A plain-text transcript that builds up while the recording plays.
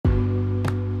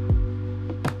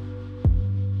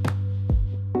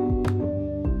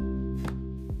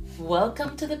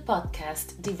Welcome to the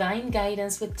podcast Divine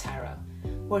Guidance with Tarot,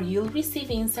 where you'll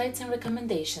receive insights and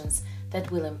recommendations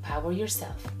that will empower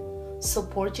yourself,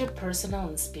 support your personal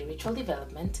and spiritual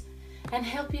development, and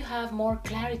help you have more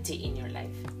clarity in your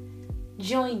life.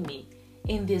 Join me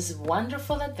in this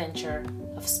wonderful adventure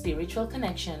of spiritual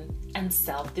connection and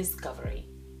self-discovery.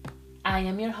 I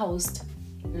am your host,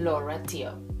 Laura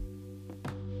Teo.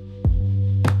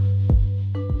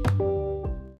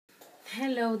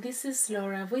 Hello, this is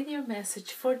Laura with your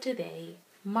message for today,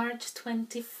 March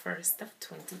 21st of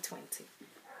 2020.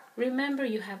 Remember,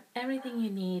 you have everything you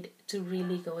need to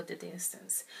really go the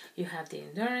distance. You have the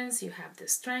endurance, you have the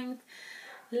strength.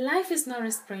 Life is not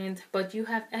a sprint, but you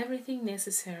have everything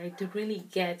necessary to really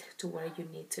get to where you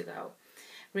need to go.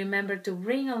 Remember to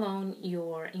bring along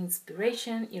your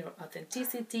inspiration, your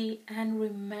authenticity, and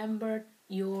remember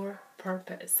your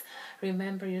purpose.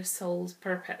 Remember your soul's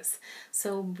purpose.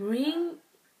 So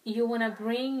you want to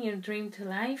bring your dream to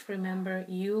life. Remember,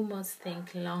 you must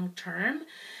think long term,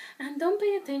 and don't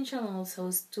pay attention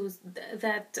also to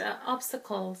that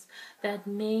obstacles that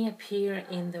may appear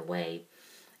in the way.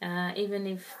 Even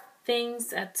if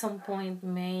things at some point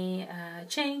may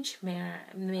change,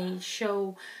 may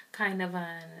show kind of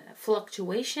a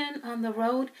fluctuation on the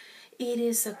road, it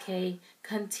is okay.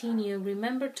 Continue.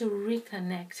 Remember to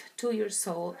reconnect to your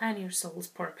soul and your soul's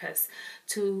purpose,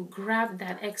 to grab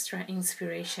that extra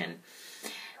inspiration.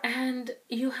 And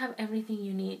you have everything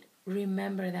you need.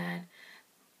 Remember that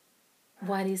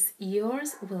what is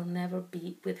yours will never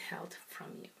be withheld from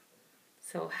you.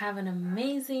 So have an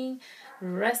amazing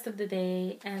rest of the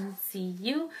day and see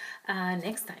you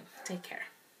next time. Take care.